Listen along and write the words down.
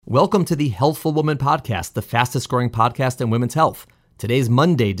Welcome to the Healthful Woman Podcast, the fastest growing podcast in women's health. Today's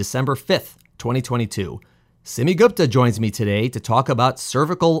Monday, December 5th, 2022. Simi Gupta joins me today to talk about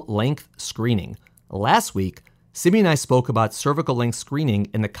cervical length screening. Last week, Simi and I spoke about cervical length screening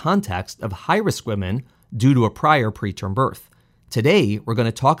in the context of high-risk women due to a prior preterm birth. Today, we're going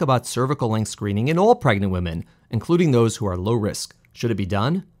to talk about cervical length screening in all pregnant women, including those who are low risk. Should it be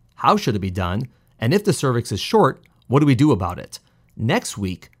done? How should it be done? And if the cervix is short, what do we do about it? Next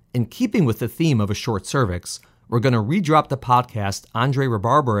week, in keeping with the theme of a short cervix, we're going to redrop the podcast Andre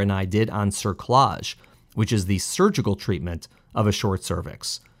Rabarber and I did on cerclage, which is the surgical treatment of a short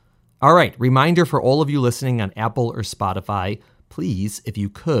cervix. All right, reminder for all of you listening on Apple or Spotify, please, if you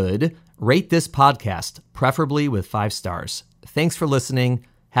could, rate this podcast, preferably with 5 stars. Thanks for listening.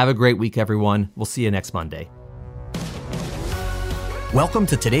 Have a great week, everyone. We'll see you next Monday. Welcome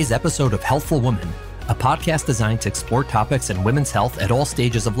to today's episode of Healthful Woman, a podcast designed to explore topics in women's health at all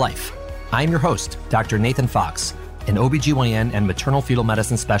stages of life. I'm your host, Dr. Nathan Fox, an OBGYN and maternal fetal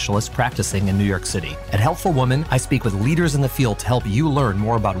medicine specialist practicing in New York City. At Healthful Woman, I speak with leaders in the field to help you learn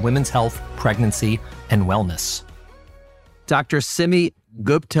more about women's health, pregnancy, and wellness. Dr. Simi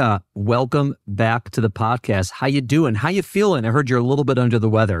Gupta, welcome back to the podcast. How you doing? How you feeling? I heard you're a little bit under the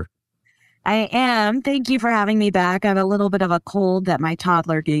weather. I am. Thank you for having me back. I have a little bit of a cold that my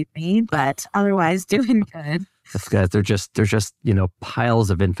toddler gave me, but otherwise doing good. That's good. They're just, piles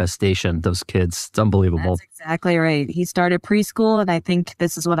of infestation, those kids. It's unbelievable. That's exactly right. He started preschool, and I think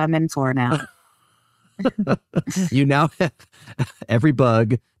this is what I'm in for now. You now have every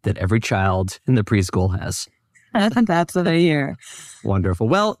bug that every child in the preschool has. That's what I hear. Wonderful.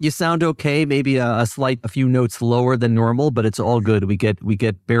 Well, you sound okay. Maybe a few notes lower than normal, but it's all good. We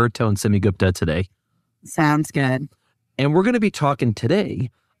get baritone Simi Gupta today. Sounds good. And we're going to be talking today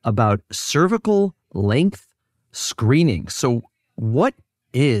about cervical length screening. So what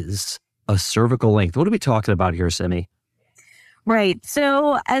is a cervical length? What are we talking about here, Simi? Right.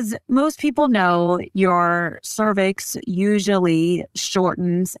 So as most people know, your cervix usually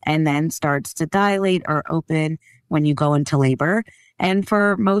shortens and then starts to dilate or open when you go into labor. And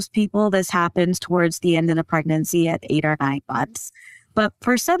for most people, this happens towards the end of the pregnancy at 8 or 9 months. But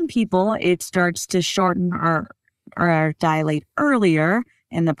for some people, it starts to shorten or dilate earlier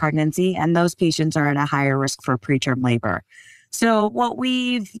in the pregnancy, and those patients are at a higher risk for preterm labor. So what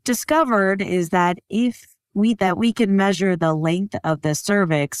we've discovered is that we can measure the length of the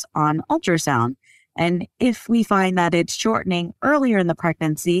cervix on ultrasound. And if we find that it's shortening earlier in the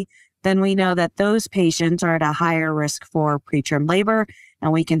pregnancy, then we know that those patients are at a higher risk for preterm labor,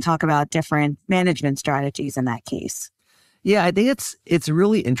 and we can talk about different management strategies in that case. Yeah, I think it's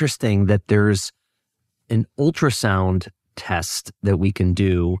really interesting that there's an ultrasound test that we can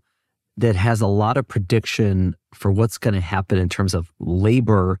do that has a lot of prediction for what's going to happen in terms of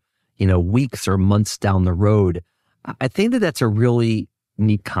labor, weeks or months down the road. I think that that's a really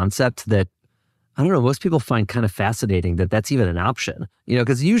neat concept that, I don't know, most people find kind of fascinating that that's even an option,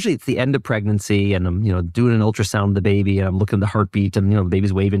 because usually it's the end of pregnancy and I'm, doing an ultrasound of the baby and I'm looking at the heartbeat and, the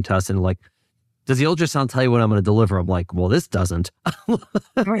baby's waving to us and like, does the ultrasound tell you when I'm going to deliver? I'm like, well, this doesn't.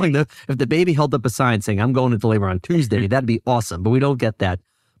 Right. If the baby held up a sign saying I'm going into labor on Tuesday, that'd be awesome, but we don't get that.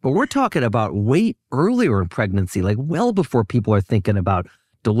 But we're talking about way earlier in pregnancy, like well before people are thinking about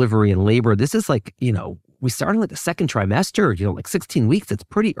delivery and labor. This is like, we start in like the second trimester, like 16 weeks. It's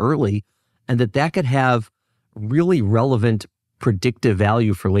pretty early. And that could have really relevant predictive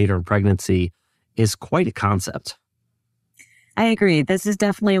value for later in pregnancy is quite a concept. I agree. This is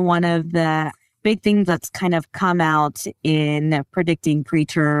definitely one of the big things that's kind of come out in predicting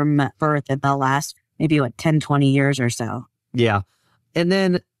preterm birth in the last maybe 10, 20 years or so. Yeah. And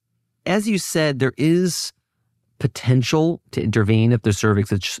then, as you said, there is potential to intervene if the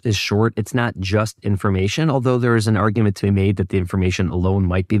cervix is short. It's not just information, although there is an argument to be made that the information alone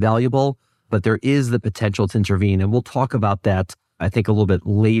might be valuable, but there is the potential to intervene. And we'll talk about that, I think, a little bit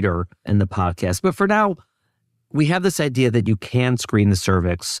later in the podcast. But for now, we have this idea that you can screen the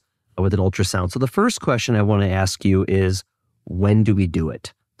cervix with an ultrasound. So the first question I want to ask you is, when do we do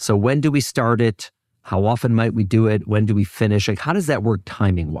it? So when do we start it? How often might we do it? When do we finish? Like, how does that work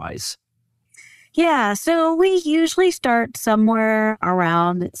timing-wise? Yeah, so we usually start somewhere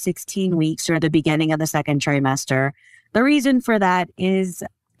around 16 weeks or the beginning of the second trimester. The reason for that is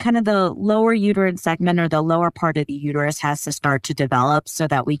kind of the lower uterine segment or the lower part of the uterus has to start to develop so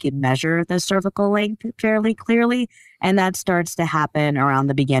that we can measure the cervical length fairly clearly. And that starts to happen around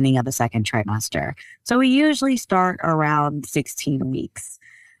the beginning of the second trimester. So we usually start around 16 weeks.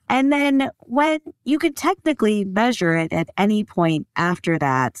 And then when you can technically measure it at any point after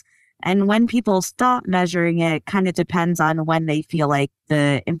that, And when people stop measuring it, kind of depends on when they feel like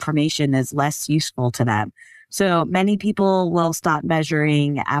the information is less useful to them. So many people will stop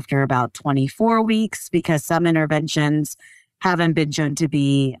measuring after about 24 weeks because some interventions haven't been shown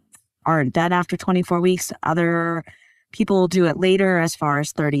to aren't done after 24 weeks. Other people will do it later as far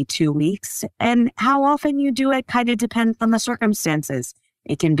as 32 weeks. And how often you do it kind of depends on the circumstances.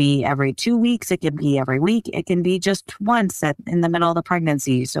 It can be every 2 weeks. It can be every week. It can be just once in the middle of the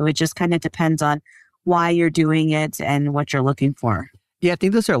pregnancy. So it just kind of depends on why you're doing it and what you're looking for. Yeah, I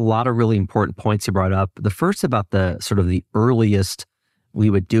think those are a lot of really important points you brought up. The first about the sort of the earliest we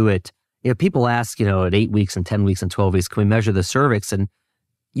would do it. People ask, at 8 weeks and 10 weeks and 12 weeks, can we measure the cervix? And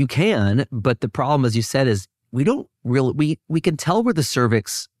you can, but the problem, as you said, is we don't really, we can tell where the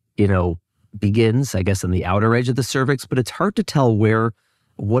cervix, begins, I guess, on the outer edge of the cervix, but it's hard to tell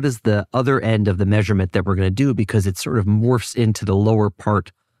what is the other end of the measurement that we're going to do because it sort of morphs into the lower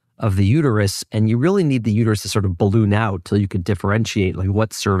part of the uterus. And you really need the uterus to sort of balloon out till you can differentiate like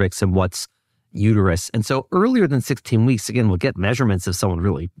what's cervix and what's uterus. And so earlier than 16 weeks, again, we'll get measurements if someone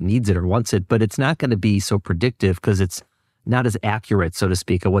really needs it or wants it, but it's not going to be so predictive because it's not as accurate, so to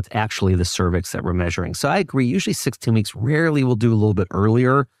speak, of what's actually the cervix that we're measuring. So I agree, usually 16 weeks, rarely we'll do a little bit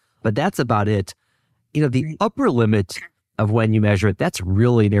earlier, but that's about it. The upper limit of when you measure it, that's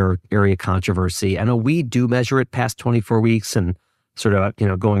really their area of controversy. I know we do measure it past 24 weeks and sort of,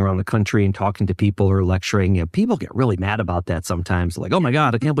 going around the country and talking to people or lecturing. People get really mad about that sometimes. Like, oh my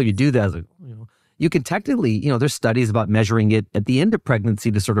God, I can't believe you do that. Like, you can technically, there's studies about measuring it at the end of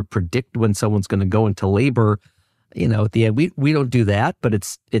pregnancy to sort of predict when someone's going to go into labor. At the end, we don't do that, but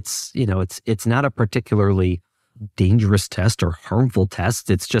it's not a particularly dangerous test or harmful test.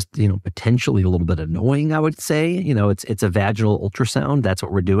 It's just, potentially a little bit annoying, I would say. It's a vaginal ultrasound. That's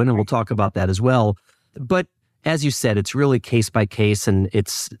what we're doing. And we'll talk about that as well. But as you said, it's really case by case, and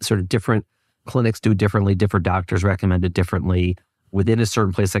it's sort of different clinics do differently. Different doctors recommend it differently. Within a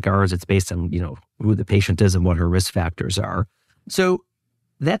certain place like ours, it's based on, who the patient is and what her risk factors are. So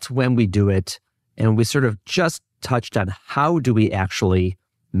that's when we do it. And we sort of just touched on how do we actually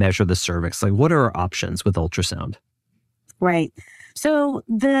measure the cervix? Like, what are our options with ultrasound? Right. So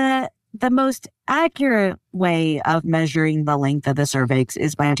the most accurate way of measuring the length of the cervix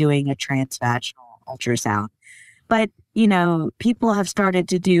is by doing a transvaginal ultrasound. But, people have started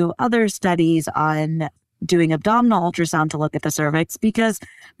to do other studies on doing abdominal ultrasound to look at the cervix because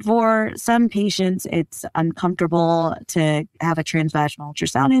for some patients, it's uncomfortable to have a transvaginal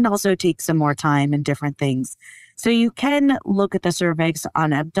ultrasound and also takes some more time and different things. So you can look at the cervix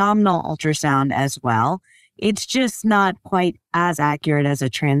on abdominal ultrasound as well. It's just not quite as accurate as a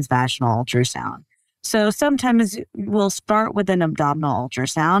transvaginal ultrasound. So sometimes we'll start with an abdominal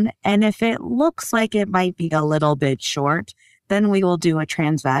ultrasound, and if it looks like it might be a little bit short, then we will do a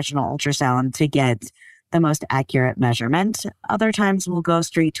transvaginal ultrasound to get the most accurate measurement. Other times we'll go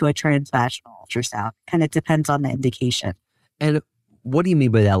straight to a transvaginal ultrasound. Kind of depends on the indication. And what do you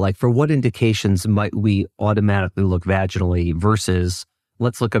mean by that? Like, for what indications might we automatically look vaginally versus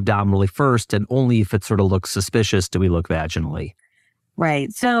let's look abdominally first, and only if it sort of looks suspicious do we look vaginally?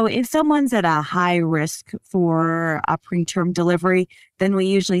 Right. So if someone's at a high risk for a preterm delivery, then we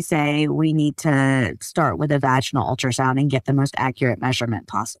usually say we need to start with a vaginal ultrasound and get the most accurate measurement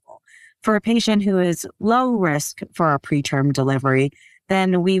possible. For a patient who is low risk for a preterm delivery,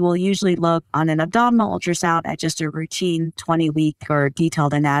 then we will usually look on an abdominal ultrasound at just a routine 20-week or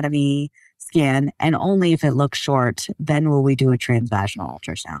detailed anatomy scan. And only if it looks short, then will we do a transvaginal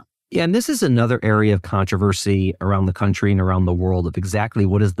ultrasound. Yeah, and this is another area of controversy around the country and around the world of exactly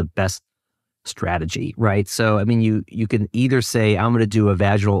what is the best strategy, right? So, I mean, you can either say, I'm going to do a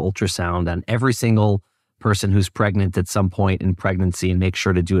vaginal ultrasound on every single person who's pregnant at some point in pregnancy and make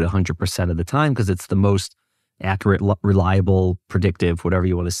sure to do it 100% of the time because it's the most accurate, reliable, predictive, whatever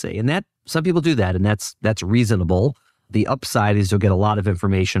you want to say. And that some people do that, and that's reasonable. The upside is you'll get a lot of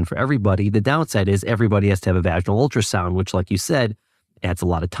information for everybody. The downside is everybody has to have a vaginal ultrasound, which, like you said, adds a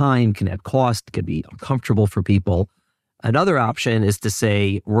lot of time, can add cost, can be uncomfortable for people. Another option is to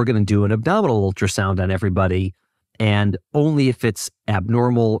say, we're going to do an abdominal ultrasound on everybody, and only if it's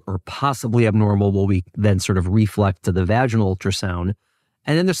abnormal or possibly abnormal will we then sort of reflect to the vaginal ultrasound.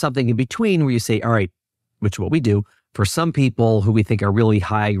 And then there's something in between where you say, all right, which is what we do, for some people who we think are really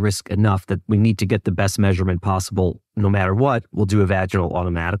high risk enough that we need to get the best measurement possible no matter what, we'll do a vaginal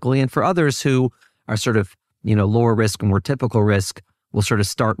automatically. And for others who are sort of, lower risk and more typical risk, we'll sort of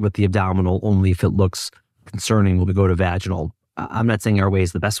start with the abdominal. Only if it looks concerning will we go to vaginal. I'm not saying our way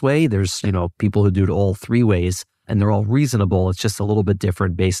is the best way. There's, people who do it all three ways and they're all reasonable. It's just a little bit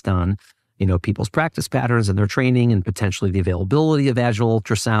different based on, people's practice patterns and their training and potentially the availability of vaginal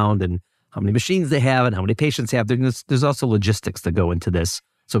ultrasound and how many machines they have and how many patients have. There's also logistics that go into this.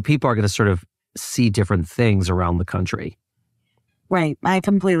 So people are going to sort of see different things around the country. Right. I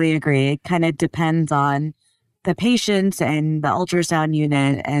completely agree. It kind of depends on the patients and the ultrasound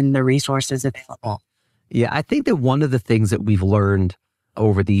unit and the resources available. Yeah, I think that one of the things that we've learned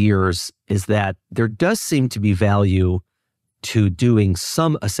over the years is that there does seem to be value to doing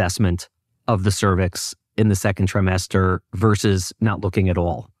some assessment of the cervix in the second trimester versus not looking at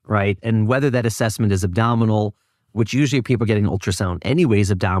all, right? And whether that assessment is abdominal, which usually people are getting ultrasound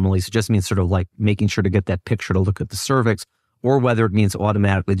anyways abdominally, so it just means sort of like making sure to get that picture to look at the cervix, or whether it means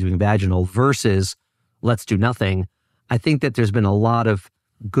automatically doing vaginal versus let's do nothing. I think that there's been a lot of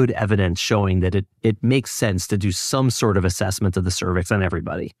good evidence showing that it makes sense to do some sort of assessment of the cervix on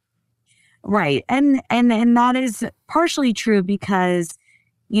everybody. Right. And that is partially true because,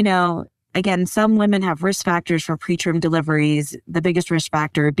 again, some women have risk factors for preterm deliveries, the biggest risk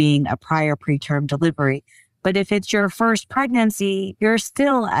factor being a prior preterm delivery. But if it's your first pregnancy, you're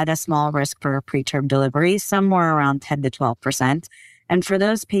still at a small risk for a preterm delivery, somewhere around 10 to 12%. And for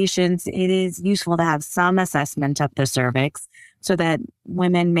those patients, it is useful to have some assessment of the cervix so that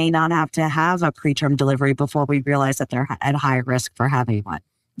women may not have to have a preterm delivery before we realize that they're at high risk for having one.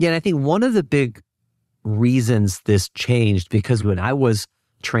 Yeah, and I think one of the big reasons this changed, because when I was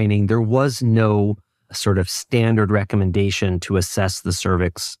training, there was no sort of standard recommendation to assess the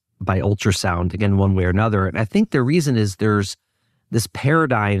cervix by ultrasound, again, one way or another. And I think the reason is there's this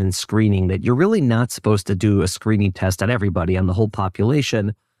paradigm in screening that you're really not supposed to do a screening test on everybody, on the whole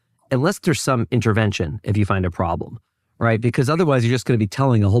population, unless there's some intervention if you find a problem, right? Because otherwise you're just going to be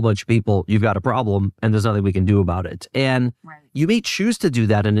telling a whole bunch of people you've got a problem and there's nothing we can do about it. And you may choose to do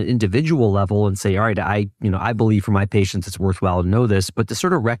that at an individual level and say, all right, I believe for my patients it's worthwhile to know this, but to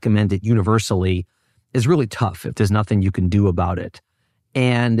sort of recommend it universally is really tough if there's nothing you can do about it.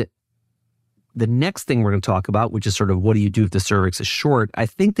 And the next thing we're going to talk about, which is sort of what do you do if the cervix is short, I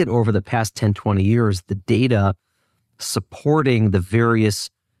think that over the past 10, 20 years, the data supporting the various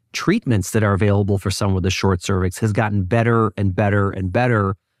treatments that are available for someone with a short cervix has gotten better and better and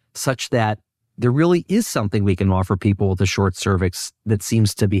better, such that there really is something we can offer people with a short cervix that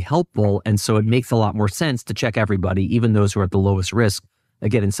seems to be helpful. And so it makes a lot more sense to check everybody, even those who are at the lowest risk,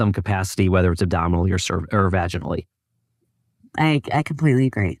 again, in some capacity, whether it's abdominally or vaginally. I completely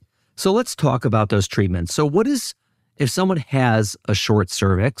agree. So let's talk about those treatments. So if someone has a short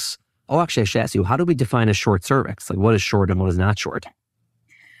cervix, actually I should ask you, how do we define a short cervix? Like what is short and what is not short?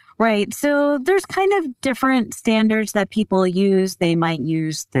 Right. So there's kind of different standards that people use. They might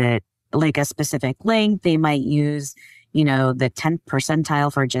use a specific length. They might use, the 10th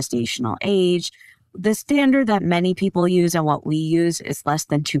percentile for gestational age. The standard that many people use and what we use is less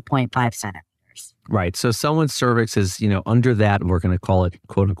than 2.5 centimeters. Right. So someone's cervix is, under that, we're going to call it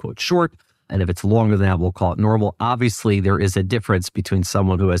quote unquote short. And if it's longer than that, we'll call it normal. Obviously, there is a difference between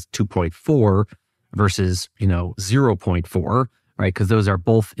someone who has 2.4 versus, 0.4, right? Because those are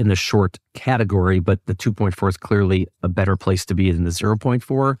both in the short category, but the 2.4 is clearly a better place to be than the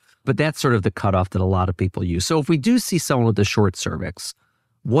 0.4. But that's sort of the cutoff that a lot of people use. So if we do see someone with a short cervix,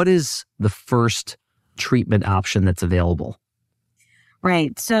 what is the first treatment option that's available?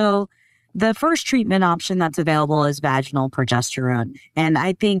 Right. So the first treatment option that's available is vaginal progesterone. And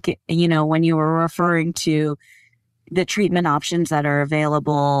I think, when you were referring to the treatment options that are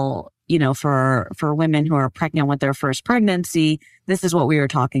available, for women who are pregnant with their first pregnancy, this is what we were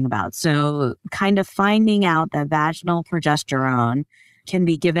talking about. So kind of finding out that vaginal progesterone can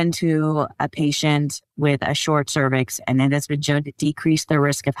be given to a patient with a short cervix, and it has been shown to decrease the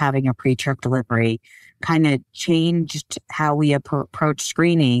risk of having a preterm delivery, kind of changed how we approach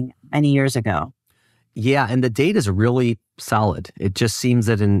screening many years ago. Yeah, and the data is really solid. It just seems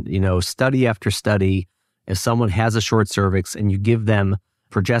that in, study after study, if someone has a short cervix and you give them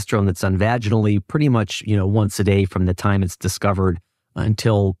progesterone that's done vaginally pretty much, once a day from the time it's discovered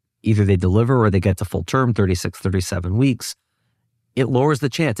until either they deliver or they get to full term, 36, 37 weeks, it lowers the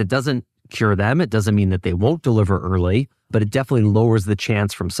chance. It doesn't cure them. It doesn't mean that they won't deliver early, but it definitely lowers the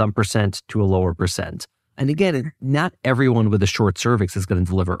chance from some percent to a lower percent. And again, not everyone with a short cervix is going to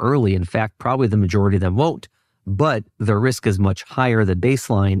deliver early. In fact, probably the majority of them won't, but the risk is much higher than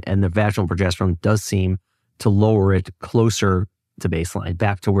baseline, and the vaginal progesterone does seem to lower it closer to baseline,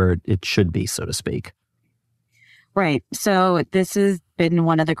 back to where it should be, so to speak. Right. So this has been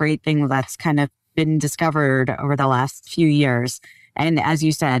one of the great things that's kind of been discovered over the last few years. And as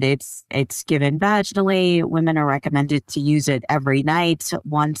you said, it's given vaginally. Women are recommended to use it every night,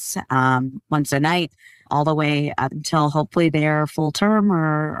 once a night. all the way up until hopefully they're full term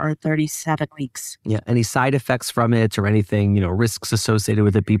or 37 weeks. Yeah. Any side effects from it or anything, risks associated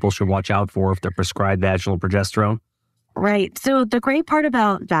with it people should watch out for if they're prescribed vaginal progesterone? Right. So the great part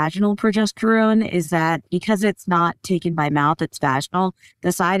about vaginal progesterone is that because it's not taken by mouth, it's vaginal,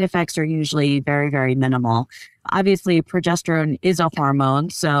 the side effects are usually very, very minimal. Obviously, progesterone is a hormone,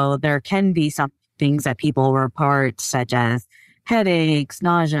 so there can be some things that people report, such as headaches,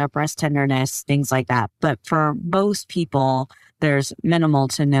 nausea, breast tenderness, things like that. But for most people, there's minimal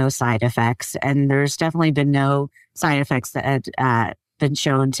to no side effects. And there's definitely been no side effects that have been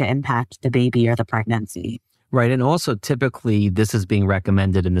shown to impact the baby or the pregnancy. Right. And also typically this is being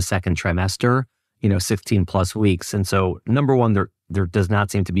recommended in the second trimester, 16 plus weeks. And so number one, there does not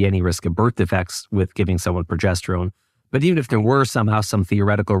seem to be any risk of birth defects with giving someone progesterone. But even if there were somehow some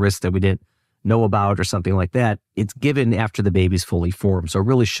theoretical risk that we didn't know about or something like that, it's given after the baby's fully formed. So it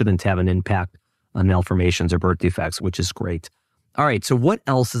really shouldn't have an impact on malformations or birth defects, which is great. All right. So what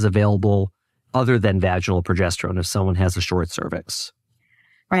else is available other than vaginal progesterone if someone has a short cervix?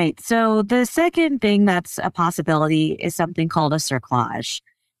 Right. So the second thing that's a possibility is something called a cerclage.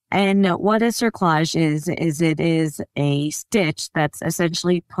 And what a cerclage is it is a stitch that's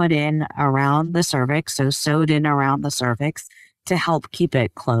essentially put in around the cervix, so sewed in around the cervix to help keep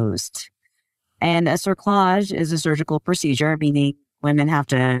it closed. And a cerclage is a surgical procedure, meaning women have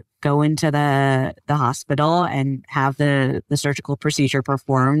to go into the hospital and have the surgical procedure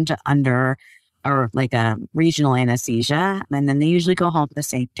performed under or like a regional anesthesia. And then they usually go home the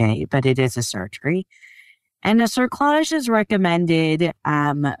same day, but it is a surgery. And a cerclage is recommended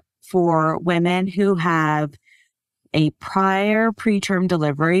for women who have a prior preterm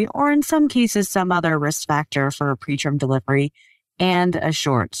delivery, or in some cases, some other risk factor for preterm delivery, and a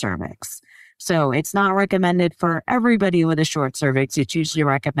short cervix. So it's not recommended for everybody with a short cervix. It's usually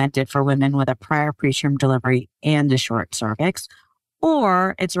recommended for women with a prior preterm delivery and a short cervix,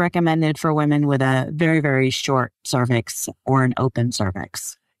 or it's recommended for women with a very, very short cervix or an open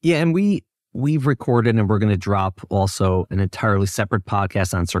cervix. Yeah, and we've recorded and we're going to drop also an entirely separate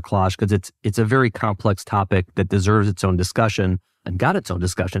podcast on cerclage because it's a very complex topic that deserves its own discussion and got its own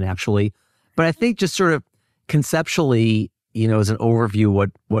discussion actually. But I think just sort of conceptually, as an overview,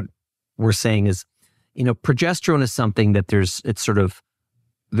 what we're saying is, progesterone is something that there's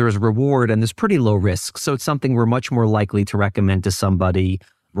reward and there's pretty low risk. So it's something we're much more likely to recommend to somebody.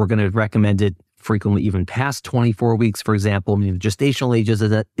 We're going to recommend it frequently even past 24 weeks, for example. The gestational age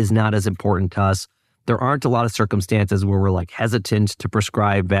is not as important to us. There aren't a lot of circumstances where we're hesitant to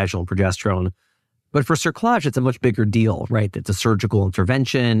prescribe vaginal progesterone. But for cerclage, it's a much bigger deal, right? It's a surgical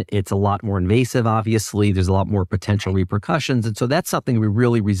intervention. It's a lot more invasive, obviously. There's a lot more potential repercussions. And so that's something we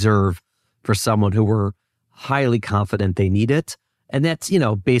really reserve for someone who we're highly confident they need it. And that's,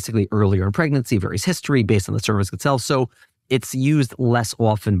 basically earlier in pregnancy, various history based on the cervix itself. So it's used less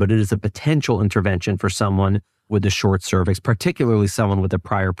often, but it is a potential intervention for someone with a short cervix, particularly someone with a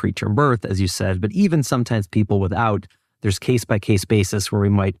prior preterm birth, as you said, but even sometimes people without. There's case-by-case basis where we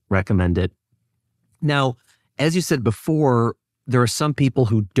might recommend it. Now, as you said before, there are some people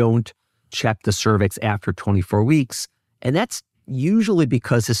who don't check the cervix after 24 weeks, and that's usually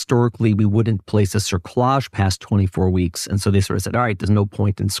because historically we wouldn't place a cerclage past 24 weeks. And so they sort of said, all right, there's no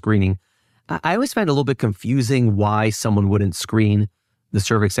point in screening. I always find it a little bit confusing why someone wouldn't screen the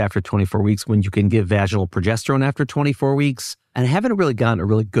cervix after 24 weeks when you can give vaginal progesterone after 24 weeks. And I haven't really gotten a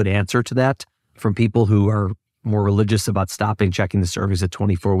really good answer to that from people who are more religious about stopping checking the cervix at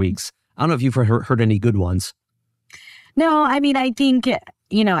 24 weeks. I don't know if you've heard any good ones. No, I think,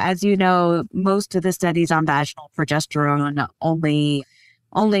 as you know, most of the studies on vaginal progesterone only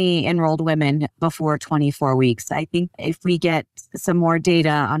enrolled women before 24 weeks. I think if we get some more data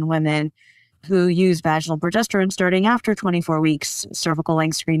on women who use vaginal progesterone starting after 24 weeks, cervical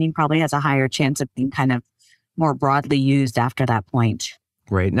length screening probably has a higher chance of being kind of more broadly used after that point.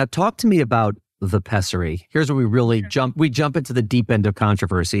 Great. Now talk to me about the pessary. Here's where we really jump into the deep end of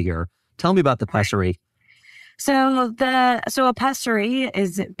controversy here. Tell me about the pessary. So a pessary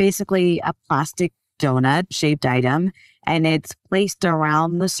is basically a plastic donut shaped item, and it's placed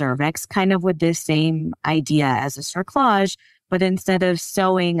around the cervix, kind of with the same idea as a cerclage, but instead of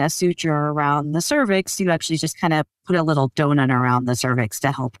sewing a suture around the cervix, you actually just kind of put a little donut around the cervix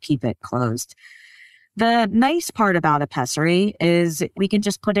to help keep it closed. The nice part about a pessary is we can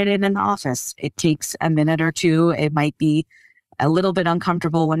just put it in an office. It takes a minute or two. It might be a little bit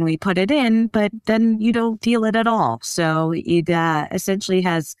uncomfortable when we put it in, but then you don't feel it at all. So it essentially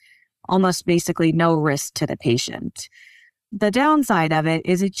has almost basically no risk to the patient. The downside of it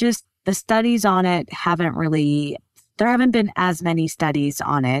is the studies on it haven't really there haven't been as many studies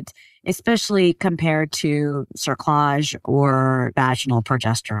on it, especially compared to cerclage or vaginal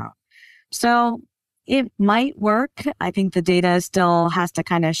progesterone. So it might work. I think the data still has to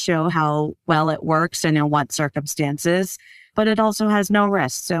kind of show how well it works and in what circumstances, but it also has no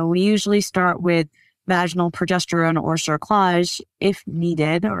risk. So we usually start with vaginal progesterone or cerclage if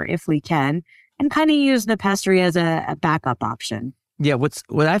needed or if we can, and kind of use the pessary as a backup option. Yeah,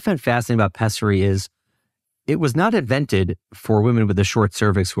 what I find fascinating about pessary is it was not invented for women with a short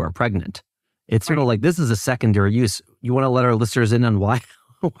cervix who are pregnant. It's sort of like this is a secondary use. You want to let our listeners in on why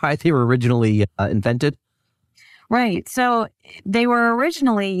they were originally invented? Right. So they were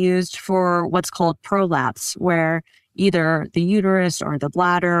originally used for what's called prolapse, where either the uterus or the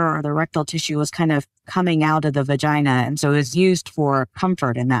bladder or the rectal tissue was kind of coming out of the vagina. And so it was used for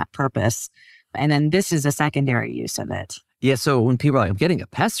comfort in that purpose. And then this is a secondary use of it. Yeah. So when people are like, I'm getting a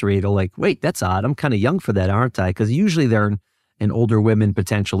pessary, they're like, wait, that's odd. I'm kind of young for that, aren't I? Because usually they're in older women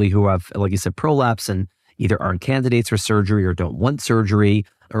potentially who have, like you said, prolapse and either aren't candidates for surgery or don't want surgery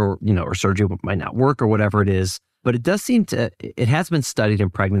or, or surgery might not work or whatever it is. But it does seem it has been studied in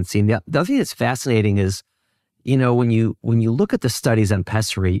pregnancy. And the other thing that's fascinating is, when you look at the studies on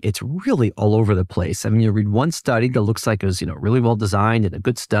pessary, it's really all over the place. I mean, you read one study that looks like it was, really well designed and a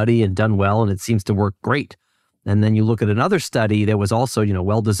good study and done well, and it seems to work great. And then you look at another study that was also,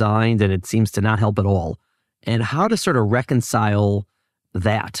 well designed and it seems to not help at all. And how to sort of reconcile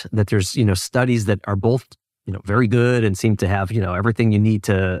that there's, studies that are both, very good and seem to have, everything you need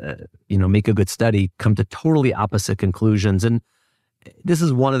to, make a good study come to totally opposite conclusions. And this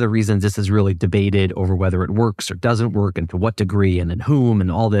is one of the reasons this is really debated over whether it works or doesn't work and to what degree and in whom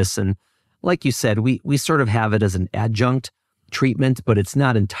and all this. And like you said, we sort of have it as an adjunct treatment, but it's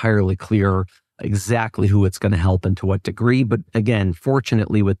not entirely clear exactly who it's going to help and to what degree. But again,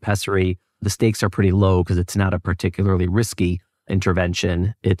 fortunately with pessary, the stakes are pretty low because it's not a particularly risky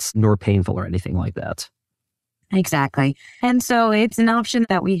intervention. It's nor painful or anything like that. Exactly. And so it's an option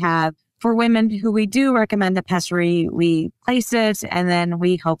that we have for women who we do recommend the pessary. We place it and then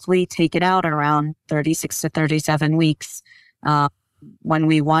we hopefully take it out around 36 to 37 weeks when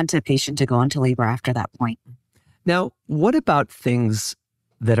we want a patient to go into labor after that point. Now, what about things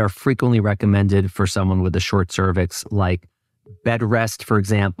that are frequently recommended for someone with a short cervix, like bed rest, for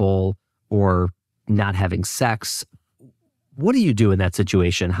example, or not having sex? What do you do in that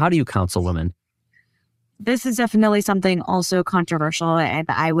situation? How do you counsel women? This is definitely something also controversial, and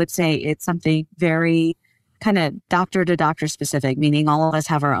I would say it's something very kind of doctor to doctor specific, meaning all of us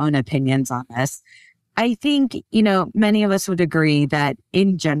have our own opinions on this. I think, many of us would agree that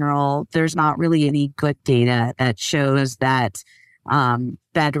in general, there's not really any good data that shows that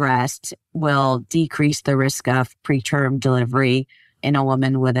bed rest will decrease the risk of preterm delivery in a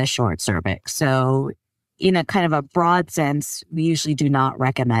woman with a short cervix. So in a kind of a broad sense, we usually do not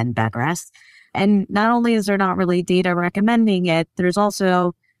recommend bed rest. And not only is there not really data recommending it, there's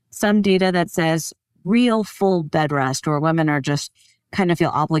also some data that says real full bed rest, or women are just kind of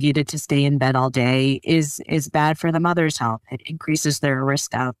feel obligated to stay in bed all day, is bad for the mother's health. It increases their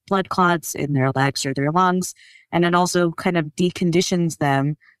risk of blood clots in their legs or their lungs. And it also kind of deconditions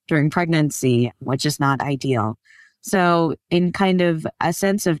them during pregnancy, which is not ideal. So in kind of a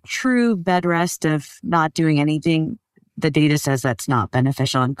sense of true bed rest of not doing anything, the data says that's not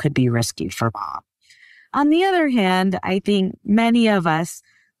beneficial and could be risky for mom. On the other hand, I think many of us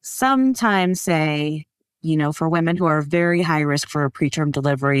sometimes say, for women who are very high risk for a preterm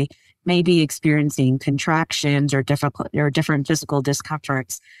delivery, maybe experiencing contractions or different physical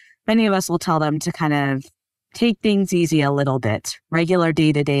discomforts, many of us will tell them to kind of take things easy a little bit, regular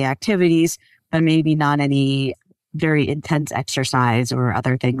day-to-day activities, but maybe not any very intense exercise or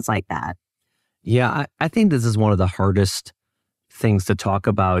other things like that. Yeah, I think this is one of the hardest things to talk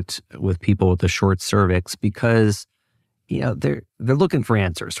about with people with a short cervix because, they're looking for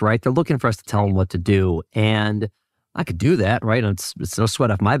answers, right? They're looking for us to tell them what to do. And I could do that, right? It's no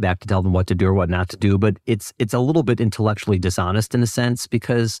sweat off my back to tell them what to do or what not to do, but it's a little bit intellectually dishonest in a sense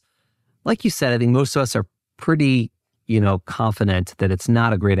because, like you said, I think most of us are pretty, confident that it's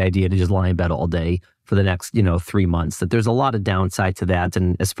not a great idea to just lie in bed all day for the next, 3 months, that there's a lot of downside to that.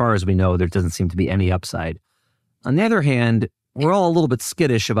 And as far as we know, there doesn't seem to be any upside. On the other hand, we're all a little bit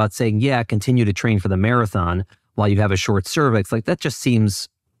skittish about saying, continue to train for the marathon while you have a short cervix. Like that just seems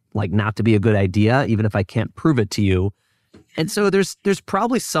like not to be a good idea, even if I can't prove it to you. And so there's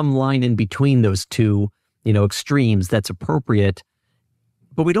probably some line in between those two, extremes that's appropriate,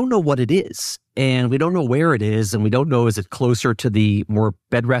 but we don't know what it is. And we don't know where it is. And we don't know, is it closer to the more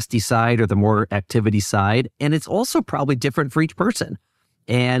bed resty side or the more activity side? And it's also probably different for each person.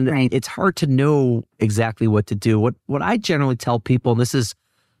 And it's hard to know exactly what to do. What I generally tell people, and this is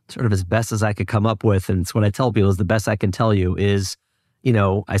sort of as best as I could come up with, and it's what I tell people is the best I can tell you is,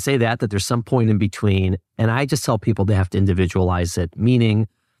 I say that there's some point in between, and I just tell people they have to individualize it, meaning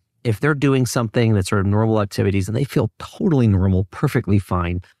if they're doing something that's sort of normal activities and they feel totally normal, perfectly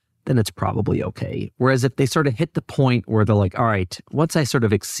fine, then it's probably okay. Whereas if they sort of hit the point where they're like, all right, once I sort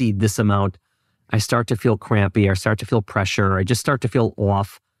of exceed this amount, I start to feel crampy, I start to feel pressure, I just start to feel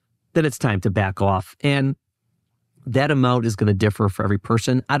off, then it's time to back off. And that amount is going to differ for every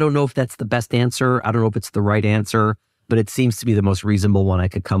person. I don't know if that's the best answer. I don't know if it's the right answer, but it seems to be the most reasonable one I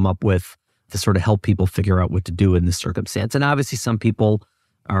could come up with to sort of help people figure out what to do in this circumstance. And obviously some people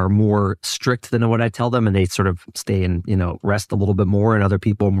are more strict than what I tell them and they sort of stay and, rest a little bit more, and other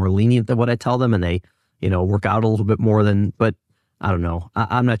people are more lenient than what I tell them and they, work out a little bit more than, but I don't know.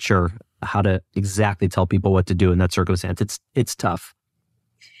 I'm not sure how to exactly tell people what to do in that circumstance. It's tough.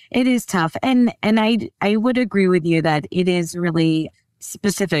 It is tough. And I would agree with you that it is really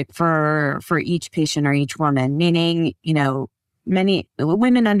specific for each patient or each woman, meaning, many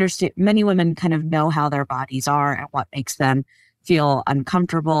women kind of know how their bodies are and what makes them feel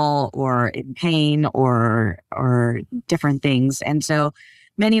uncomfortable or in pain or different things. And so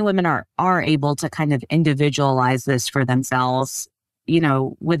many women are able to kind of individualize this for themselves,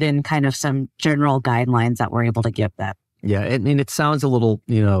 within kind of some general guidelines that we're able to give them. Yeah. It sounds a little,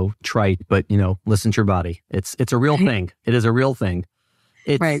 trite, but, listen to your body. It's a real thing. It is a real thing.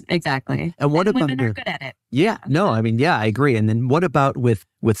 Right. Exactly. And what about women are good at it? Yeah. No, I agree. And then what about with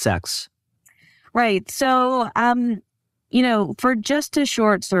sex? Right. So, for just a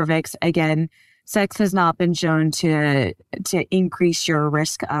short cervix, again, sex has not been shown to increase your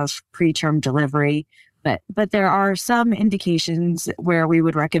risk of preterm delivery, but there are some indications where we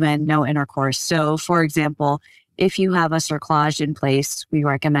would recommend no intercourse. So, for example, if you have a cerclage in place, we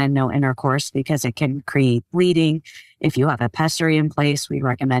recommend no intercourse because it can create bleeding. If you have a pessary in place, we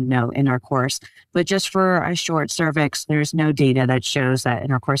recommend no intercourse. But just for a short cervix, there's no data that shows that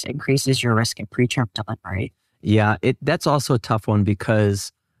intercourse increases your risk of preterm delivery. Yeah, that's also a tough one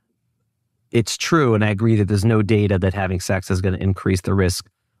because it's true, and I agree that there's no data that having sex is going to increase the risk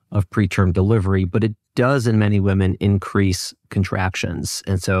of preterm delivery, but it does in many women increase contractions.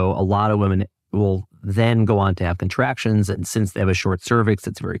 And so a lot of women will then go on to have contractions, and since they have a short cervix,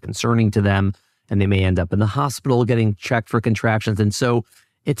 it's very concerning to them, and they may end up in the hospital getting checked for contractions. And so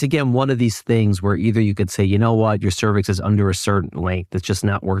it's, again, one of these things where either you could say, you know what, your cervix is under a certain length, it's just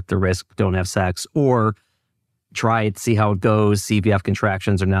not worth the risk, don't have sex, or try it, see how it goes, see if you have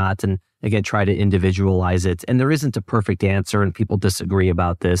contractions or not, and again, try to individualize it. And there isn't a perfect answer, and people disagree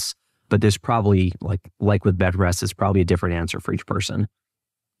about this, but there's probably, like with bed rest, is probably a different answer for each person.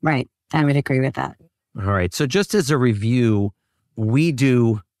 Right. I would agree with that. All right. So just as a review, we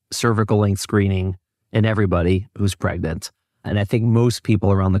do cervical length screening in everybody who's pregnant. And I think most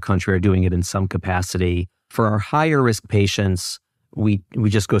people around the country are doing it in some capacity. For our higher risk patients, we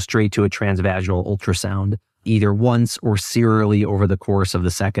just go straight to a transvaginal ultrasound, either once or serially over the course of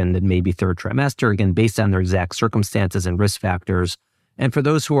the second and maybe third trimester, again, based on their exact circumstances and risk factors. And for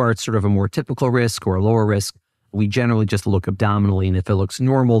those who are at sort of a more typical risk or a lower risk, we generally just look abdominally, and if it looks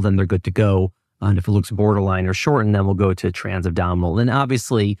normal, then they're good to go. And if it looks borderline or shortened, then we'll go to transabdominal. And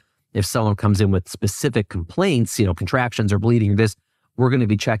obviously, if someone comes in with specific complaints, contractions or bleeding or this, we're going to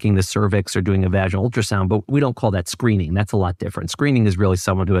be checking the cervix or doing a vaginal ultrasound, but we don't call that screening. That's a lot different. Screening is really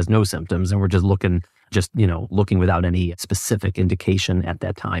someone who has no symptoms, and we're just looking without any specific indication at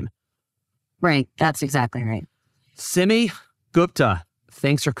that time. Right. That's exactly right. Simi Gupta,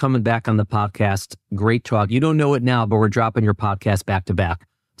 thanks for coming back on the podcast. Great talk. You don't know it now, but we're dropping your podcast back to back.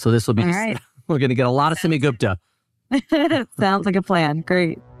 So this will be, right. We're going to get a lot of Simi Gupta. Sounds like a plan.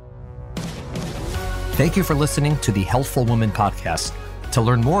 Great. Thank you for listening to the Healthful Woman podcast. To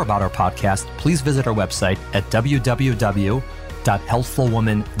learn more about our podcast, please visit our website at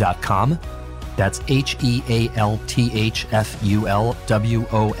www.healthfulwoman.com. That's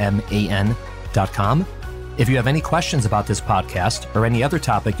HEALTHFULWOMAN.com. If you have any questions about this podcast or any other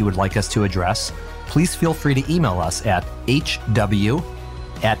topic you would like us to address, please feel free to email us at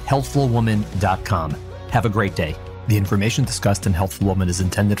hw@healthfulwoman.com. Have a great day. The information discussed in Healthful Woman is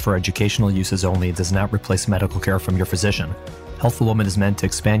intended for educational uses only and does not replace medical care from your physician. Healthful Woman is meant to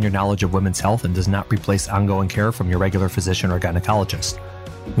expand your knowledge of women's health and does not replace ongoing care from your regular physician or gynecologist.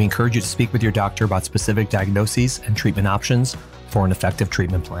 We encourage you to speak with your doctor about specific diagnoses and treatment options for an effective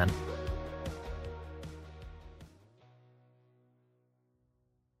treatment plan.